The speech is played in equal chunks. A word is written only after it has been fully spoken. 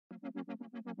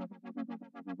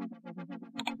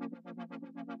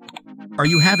Are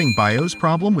you having BIOS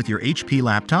problem with your HP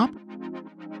laptop?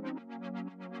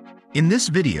 In this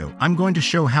video, I'm going to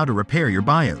show how to repair your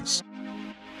BIOS.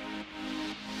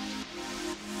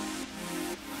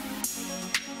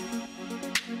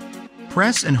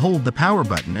 Press and hold the power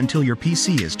button until your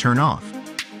PC is turned off.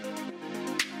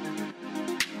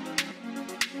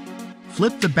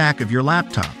 Flip the back of your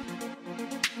laptop.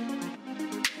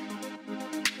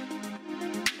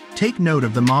 Take note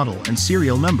of the model and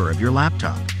serial number of your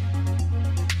laptop.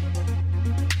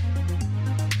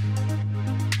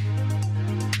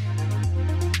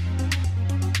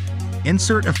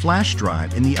 Insert a flash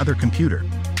drive in the other computer.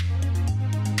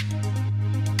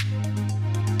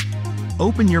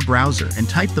 Open your browser and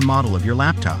type the model of your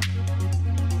laptop.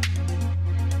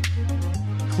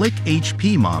 Click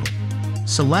HP model.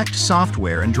 Select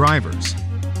software and drivers.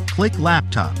 Click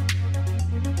laptop.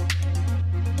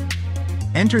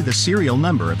 Enter the serial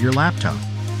number of your laptop.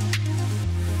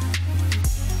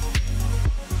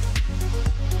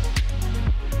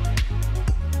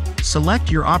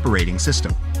 Select your operating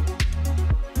system.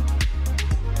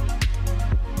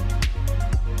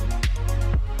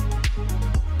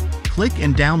 Click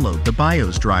and download the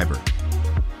BIOS driver.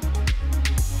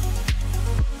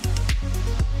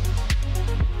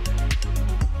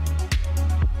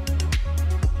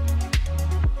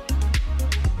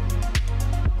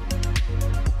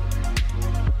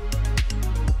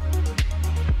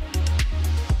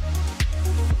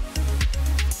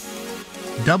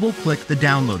 Double-click the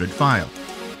downloaded file.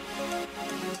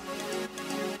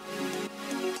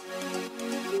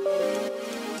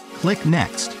 Click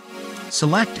Next.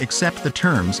 Select Accept the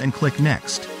terms and click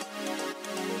Next.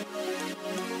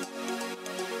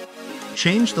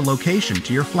 Change the location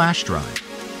to your flash drive.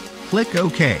 Click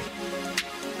OK.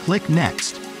 Click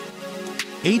Next.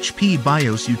 HP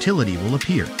BIOS utility will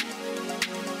appear.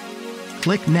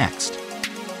 Click Next.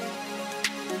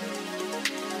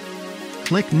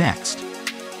 Click Next.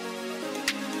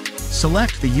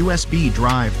 Select the USB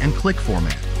drive and click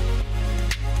Format.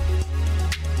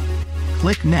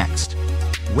 Click Next.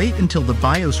 Wait until the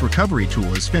BIOS recovery tool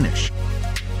is finished.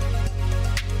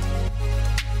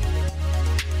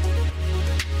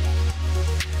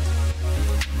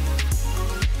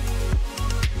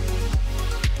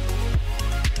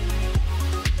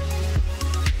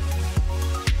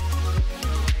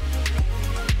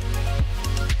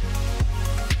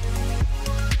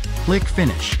 Click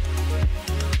Finish.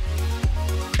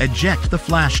 Eject the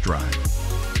flash drive.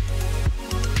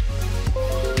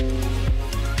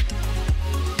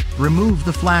 Remove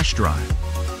the flash drive.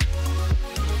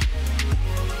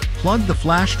 Plug the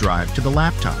flash drive to the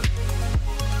laptop.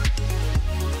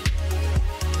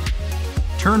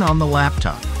 Turn on the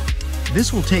laptop.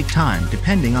 This will take time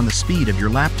depending on the speed of your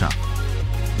laptop.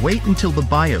 Wait until the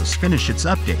BIOS finishes its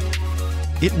update.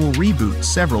 It will reboot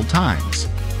several times.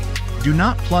 Do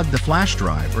not plug the flash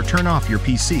drive or turn off your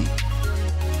PC.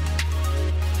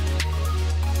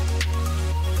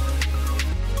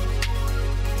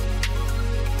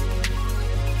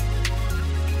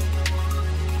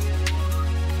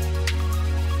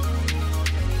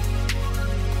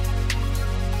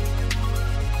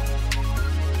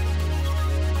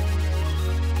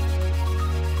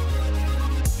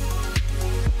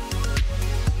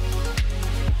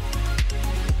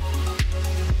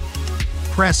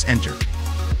 Press Enter.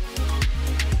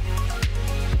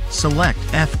 Select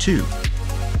F2.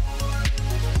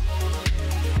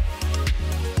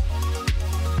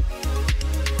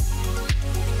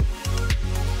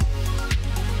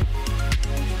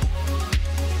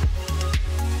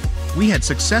 We had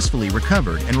successfully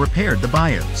recovered and repaired the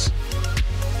BIOS.